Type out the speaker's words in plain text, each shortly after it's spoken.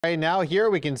Right now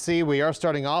here we can see we are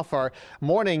starting off our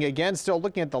morning again, still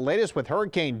looking at the latest with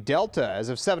Hurricane Delta. As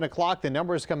of 7 o'clock, the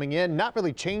numbers coming in not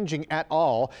really changing at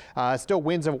all. Still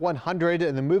winds of 100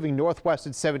 and then moving northwest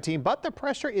at 17, but the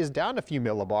pressure is down a few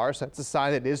millibars. That's a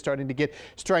sign that it is starting to get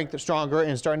stronger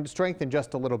and starting to strengthen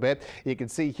just a little bit. You can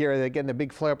see here again the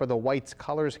big flare up of the white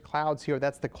clouds here.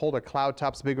 That's the colder cloud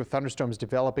tops, bigger thunderstorms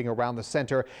developing around the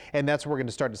center, and that's what we're going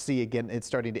to start to see again. It's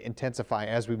starting to intensify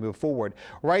as we move forward.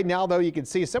 Right now, though, you can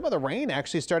see some of the rain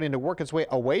actually starting to work its way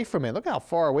away from it. Look how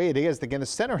far away it is. Again, the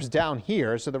center is down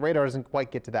here, so the radar doesn't quite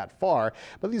get to that far.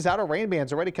 But these outer rain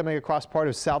bands already coming across part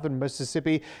of southern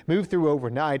Mississippi, move through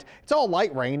overnight. It's all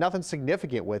light rain, nothing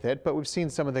significant with it, but we've seen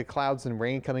some of the clouds and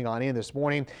rain coming on in this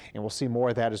morning, and we'll see more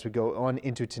of that as we go on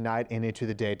into tonight and into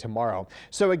the day tomorrow.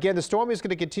 So again, the storm is going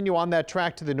to continue on that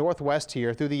track to the northwest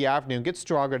here through the afternoon, get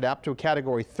stronger up to a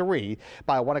category 3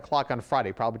 by 1 o'clock on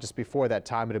Friday. Probably just before that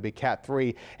time, it'll be Cat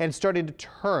 3 and starting to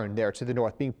turn there to the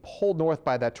north, being pulled north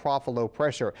by that trough of low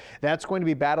pressure. That's going to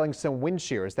be battling some wind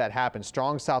shear as that happens.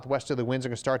 Strong southwesterly winds are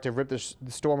going to start to rip the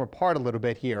storm apart a little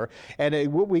bit here, and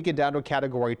it will weaken down to a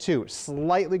category 2.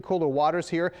 Slightly cooler waters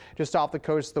here just off the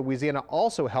coast of Louisiana,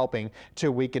 also helping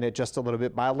to weaken it just a little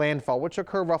bit by landfall, which will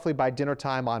occur roughly by dinner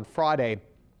time on Friday,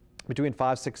 between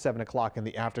 5, 6, 7 o'clock in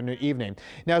the afternoon, evening.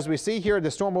 Now, as we see here,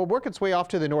 the storm will work its way off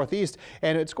to the northeast,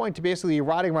 and it's going to basically be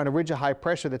riding around a ridge of high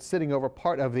pressure that's sitting over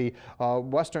part of the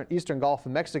eastern Gulf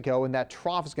of Mexico, and that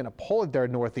trough is going to pull it there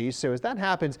northeast. So as that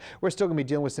happens, we're still going to be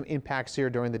dealing with some impacts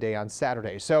here during the day on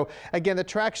Saturday. So again, the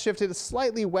track shifted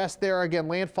slightly west there. Again,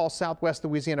 landfall southwest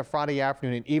Louisiana Friday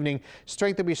afternoon and evening.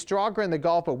 Strength will be stronger in the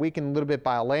Gulf, but weakened a little bit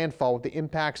by a landfall with the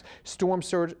impacts, storm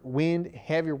surge, wind,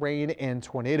 heavy rain, and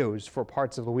tornadoes for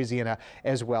parts of Louisiana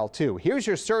as well too. Here's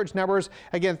your surge numbers.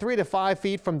 Again, 3 to 5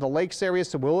 feet from the lakes area,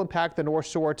 so will impact the north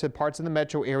shore to parts of the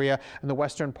metro area, and the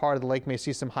western part of the lake may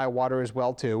see some high water as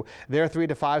well too. There 3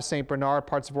 to 5 St. Bernard,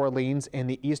 parts of Orleans, and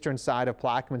the eastern side of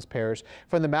Plaquemines Parish.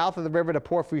 From the mouth of the river to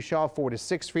Port Fourchon, 4 to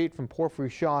 6 feet. From Port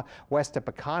Fourchon west to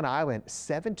Pecan Island,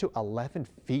 7 to 11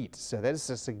 feet. So that is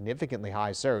a significantly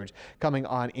high surge coming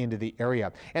on into the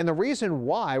area. And the reason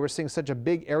why we're seeing such a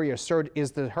big area surge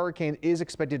is the hurricane is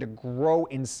expected to grow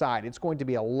inside. It's going to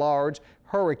be a large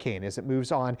hurricane as it moves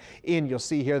on in. You'll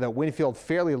see here the wind field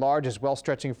fairly large as well,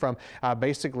 stretching from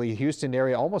basically Houston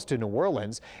area almost to New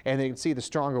Orleans, and then you can see the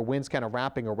stronger winds kind of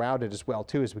wrapping around it as well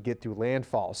too as we get through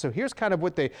landfall. So here's kind of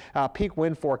what the peak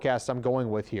wind forecast I'm going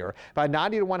with here. About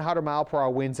 90 to 100 mile per hour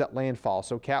winds at landfall,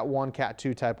 so Cat 1, Cat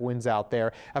 2 type winds out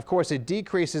there. Of course, it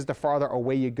decreases the farther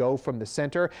away you go from the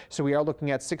center, so we are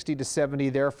looking at 60 to 70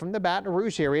 there from the Baton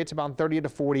Rouge area. It's about 30 to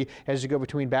 40 as you go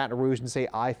between Baton Rouge and say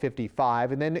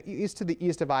I-55, and then east to the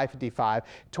east of I-55,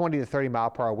 20 to 30 mile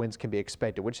per hour winds can be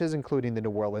expected, which is including the New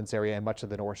Orleans area and much of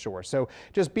the North Shore. So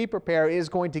just be prepared. It is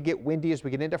going to get windy as we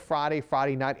get into Friday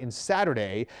night, and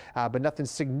Saturday, but nothing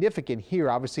significant here.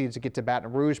 Obviously, as you get to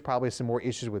Baton Rouge, probably some more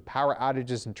issues with power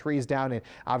outages and trees down, and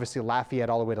obviously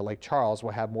Lafayette all the way to Lake Charles will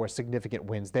have more significant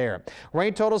winds there.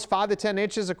 Rain totals 5 to 10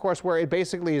 inches, of course, where it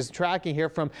basically is tracking here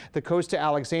from the coast to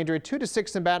Alexandria, 2 to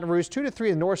 6 in Baton Rouge, 2 to 3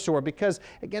 in the North Shore, because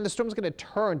again, the storm's going to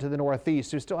turn to the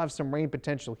northeast. So we still have some rain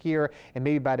potential here, and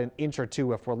maybe about an inch or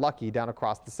 2 if we're lucky down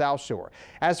across the South Shore.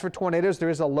 As for tornadoes, there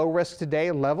is a low risk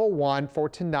today, level 1 for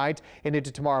tonight and into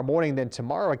tomorrow morning. Then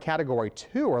tomorrow, a category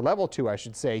 2 or level 2, I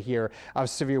should say, here of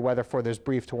severe weather for those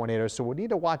brief tornadoes. So we'll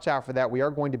need to watch out for that. We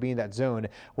are going to be in that zone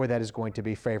where that is going to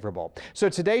be favorable. So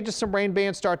today, just some rain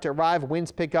bands start to arrive.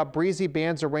 Winds pick up. Breezy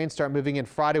bands of rain start moving in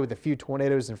Friday with a few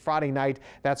tornadoes. And Friday night,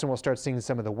 that's when we'll start seeing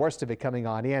some of the worst of it coming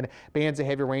on in. Bands of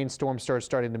heavy rain, storms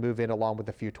starting to move in along with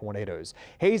a few tornadoes.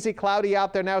 Hazy, cloudy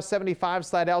out there now, 75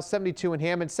 Slidell, 72 in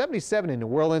Hammond, 77 in New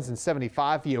Orleans, and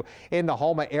 75 for you in the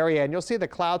Houma area. And you'll see the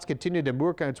clouds continue to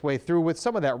work on its way through with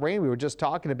some of that rain we were just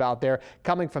talking about there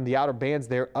coming from the outer bands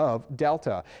there of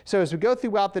Delta. So as we go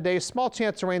throughout the day, small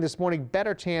chance of rain this morning,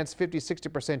 better chance,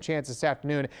 50-60% chance this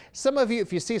afternoon. Some of you,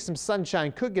 if you see some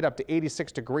sunshine, could get up to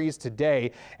 86 degrees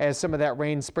today as some of that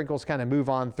rain sprinkles kind of move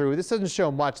on through. This doesn't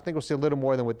show much. I think we'll see a little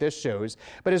more than what this shows.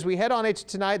 But as we head on into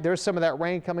tonight, there's some of that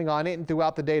rain coming on in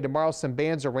throughout the day. Tomorrow, some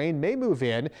bands of rain may move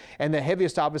in, and the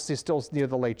heaviest obviously still near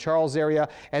the Lake Charles area.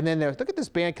 And then look at this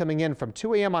band coming in from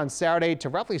 2 a.m. on Saturday to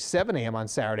roughly 7 a.m. on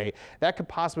Saturday. That could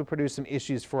possibly produce some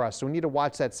issues for us. So we need to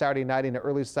watch that Saturday night into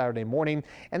early Saturday morning.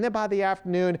 And then by the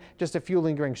afternoon, just a few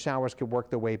lingering showers could work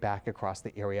their way back across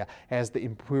the area as the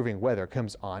improving weather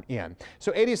comes on in.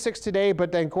 So 86 today,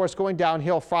 but then of course going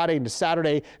downhill Friday into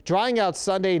Saturday, drying out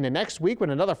Sunday into next week when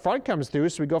another front comes through.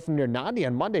 So we go from near 90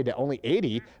 on Monday to only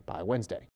 80 by Wednesday.